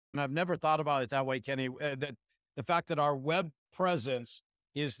And I've never thought about it that way, Kenny. That the fact that our web presence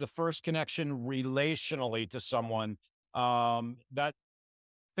is the first connection relationally to someone. That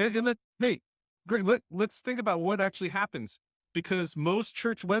And then, hey, great. Let's think about what actually happens because most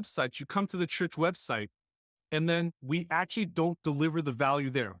church websites, you come to the church website and then we actually don't deliver the value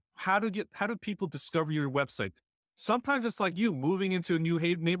there. How do people discover your website? Sometimes it's like you moving into a new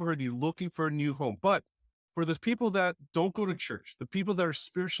neighborhood, you're looking for a new home. But for the people that don't go to church, the people that are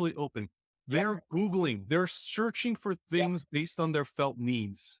spiritually open, Yep. they're Googling, they're searching for Yep. things based on their felt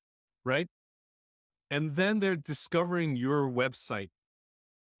needs, right? And then they're discovering your website.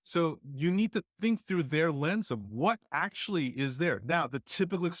 So you need to think through their lens of what actually is there. Now, the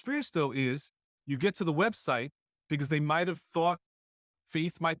typical experience though is you get to the website because they might have thought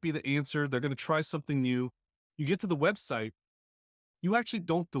faith might be the answer. They're going to try something new. You get to the website, you actually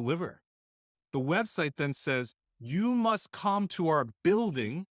don't deliver. The website then says, you must come to our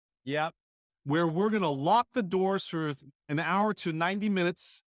building Yep. where we're going to lock the doors for an hour to 90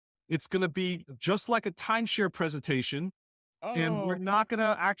 minutes. It's going to be just like a timeshare presentation, and we're Oh, not going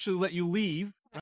to actually let you leave